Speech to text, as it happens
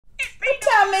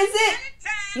is it?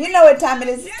 You know what time it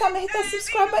is. It's time to hit that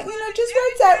subscribe button. You know just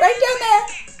where it's at. Right down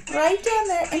there. Right down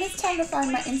there. And it's time to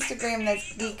find my Instagram.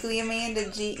 That's Geekly Amanda.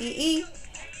 GeeKly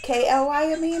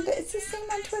Amanda. It's the same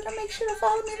on Twitter. Make sure to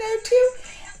follow me there too.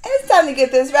 And it's time to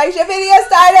get this reaction video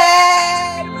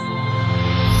started.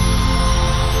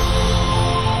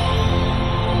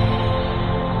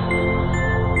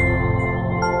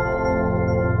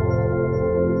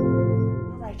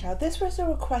 This was a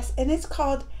request, and it's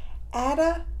called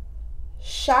Shiva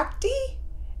Shakti.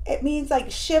 It means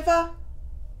like Shiva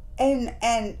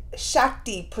and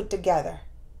Shakti put together,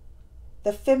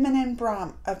 the feminine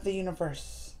Brahm of the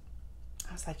universe.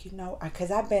 I was like, you know, because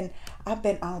I've been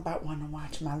all about wanting to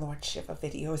watch my Lord Shiva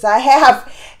videos. I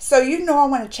have, so you know I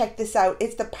want to check this out.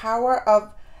 It's the power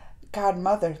of God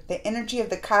Mother, the energy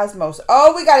of the cosmos.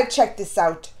 Oh, we got to check this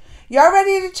out. Y'all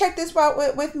ready to check this out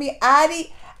with me?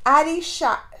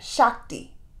 Shiva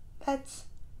Shakti. Let's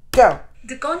go.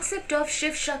 The concept of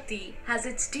Shiva Shakti has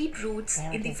its deep roots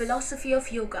in the philosophy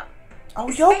of yoga. Oh,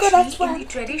 yoga, that's in the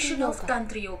tradition of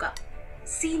Tantra Yoga,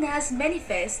 seen as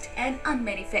manifest and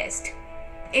unmanifest.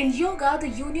 In yoga, the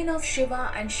union of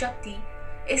Shiva and Shakti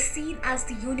is seen as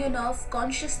the union of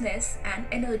consciousness and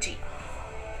energy.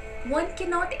 One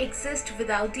cannot exist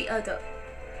without the other.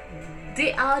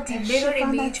 They are the mirror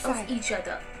image of each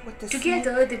other.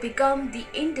 Together, they become the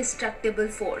indestructible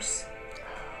force.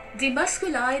 The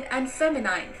masculine and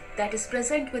feminine that is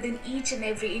present within each and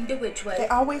every individual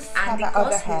and the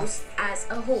cosmos as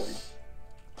a whole.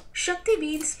 Shakti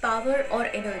means power or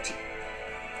energy.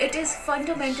 It is a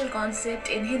fundamental concept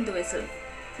in Hinduism,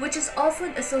 which is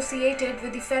often associated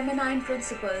with the feminine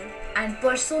principle and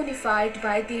personified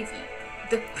by Devi,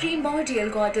 the primordial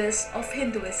goddess of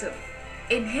Hinduism.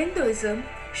 In Hinduism,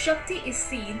 Shakti is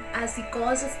seen as the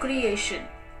cause of creation,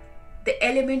 the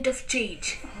element of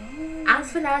change,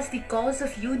 as well as the cause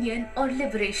of union or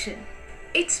liberation.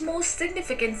 Its most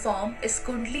significant form is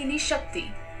Kundalini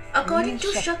Shakti. According to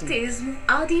Shaktism,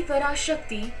 Adi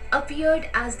Parashakti appeared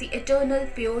as the eternal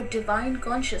pure divine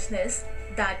consciousness,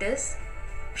 that is,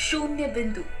 Shunya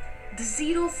Bindu, the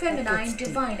zero feminine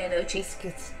divine energy,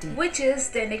 which is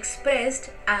then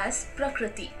expressed as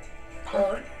Prakriti,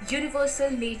 or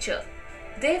universal nature.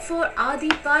 Therefore, Adi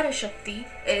Parashakti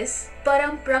is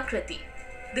Param Prakriti.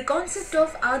 The concept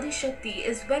of Adi Shakti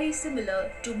is very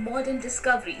similar to modern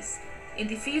discoveries in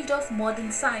the field of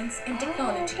modern science and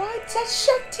technology.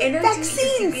 Energy is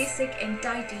the basic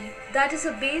entity that is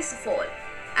a base of all,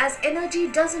 as energy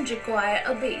doesn't require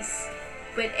a base.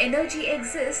 When energy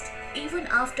exists, even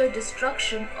after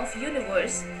destruction of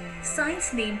universe,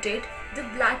 science named it the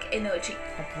black energy,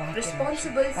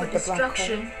 responsible for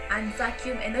destruction and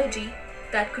vacuum energy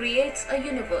that creates a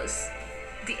universe.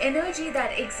 The energy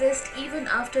that exists even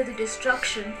after the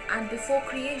destruction and before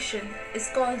creation is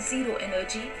called zero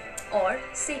energy or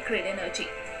sacred energy.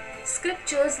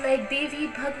 Scriptures like Devi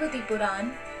Bhagavati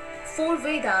Puran, 4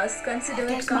 Vedas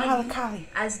considered Kali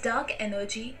as dark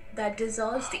energy that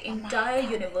dissolves the entire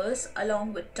universe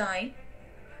along with time.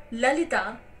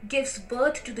 Lalita gives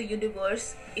birth to the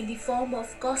universe in the form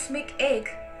of cosmic egg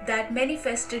that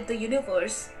manifested the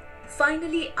universe.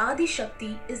 Finally, Adi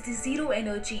Shakti is the zero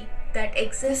energy that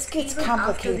exists even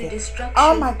after the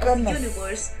destruction of the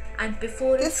universe and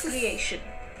before its creation.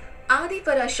 Adi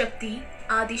Parashakti,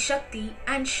 Adi Shakti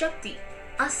and Shakti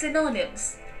are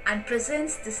synonyms and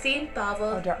presents the same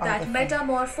power that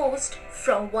metamorphosed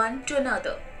from one to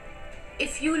another.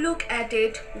 If you look at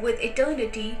it with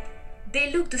eternity,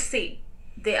 they look the same.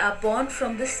 They are born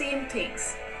from the same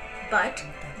things, but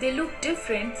they look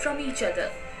different from each other.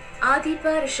 Adi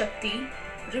Parashakti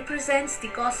represents the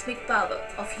cosmic power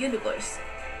of universe.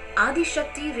 Adi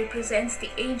Shakti represents the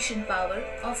ancient power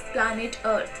of planet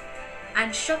Earth,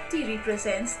 and Shakti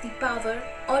represents the power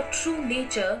or true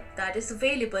nature that is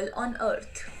available on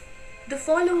Earth. The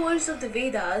followers of the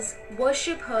Vedas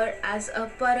worship her as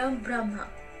a Param Brahma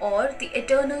or the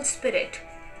eternal spirit.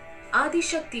 Adi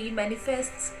Shakti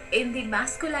manifests in the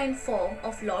masculine form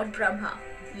of Lord Brahma,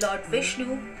 Lord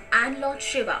Vishnu and Lord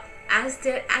Shiva as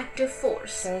their active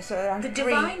force. The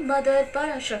Divine Mother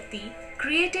Parashakti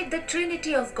created the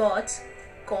trinity of gods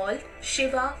called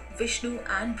Shiva, Vishnu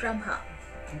and Brahma.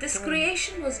 This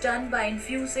creation was done by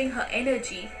infusing her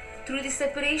energy through the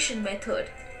separation method.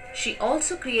 She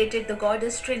also created the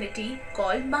goddess trinity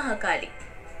called Mahakali,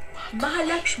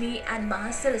 Mahalakshmi and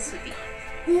Mahasaraswati,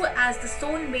 who as the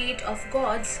soulmate of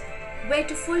gods were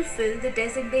to fulfill the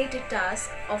designated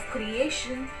task of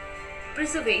creation,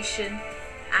 preservation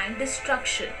and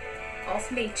destruction of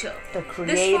nature.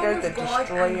 This form of god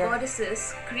and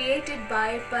goddesses created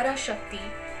by Parashakti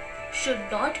should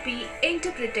not be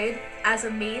interpreted as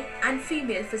a male and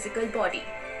female physical body.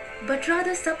 but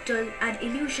rather subtle and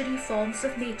illusory forms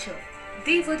of nature.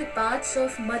 They were the parts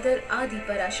of Mother Adi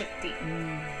Parashakti.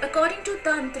 According to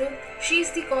Tantra, she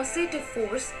is the causative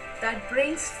force that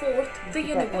brings forth the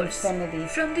universe.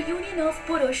 From the union of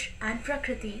Purush and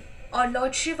Prakriti, or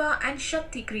Lord Shiva and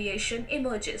Shakti creation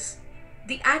emerges.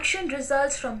 The action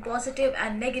results from positive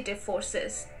and negative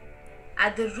forces.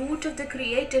 At the root of the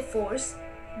creative force,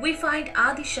 we find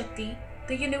Adi Shakti,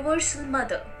 the universal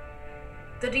mother.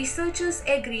 The researchers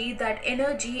agree that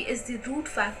energy is the root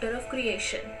factor of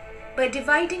creation. By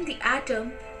dividing the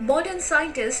atom, modern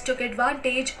scientists took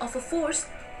advantage of a force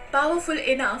powerful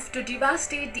enough to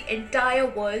devastate the entire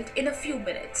world in a few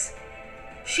minutes.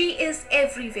 She is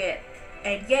everywhere,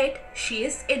 and yet she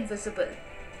is invisible,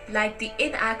 like the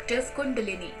inactive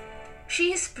Kundalini.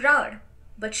 She is Pran,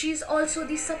 but she is also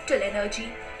the subtle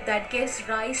energy that gives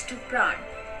rise to Pran.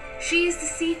 She is the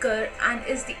seeker and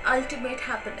is the ultimate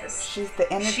happiness. She's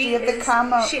the energy of the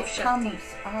cosmos. Shiva Shakti.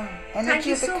 Thank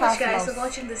you so much, guys, for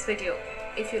watching this video.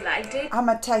 If you liked it, I'm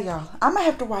going to tell y'all, I'm going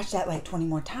to have to watch that like 20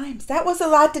 more times. That was a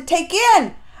lot to take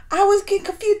in. I was getting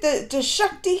confused. The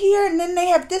Shakti here, and then they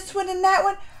have this one and that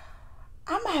one.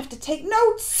 I'm going to have to take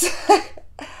notes.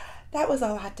 That was a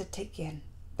lot to take in.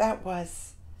 That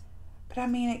was. But I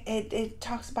mean, it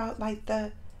talks about like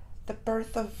the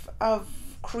birth of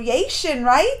creation,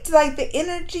 right? Like the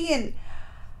energy, and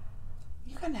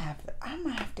I'm gonna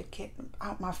have to get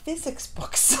out my physics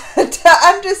books to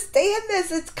understand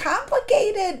this. It's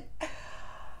complicated.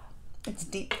 It's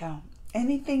deep though.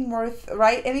 Anything worth,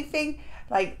 right? Anything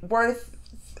like worth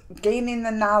gaining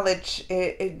the knowledge,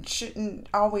 it shouldn't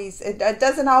always, it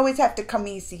doesn't always have to come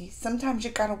easy. Sometimes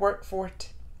you gotta work for it.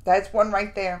 That's one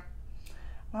right there.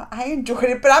 Well, I enjoyed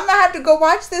it, but I'm going to have to go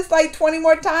watch this like 20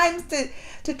 more times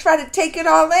to try to take it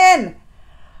all in.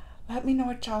 Let me know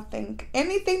what y'all think.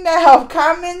 Anything to help.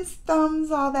 Comments, thumbs,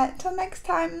 all that. Till next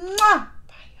time. Mwah!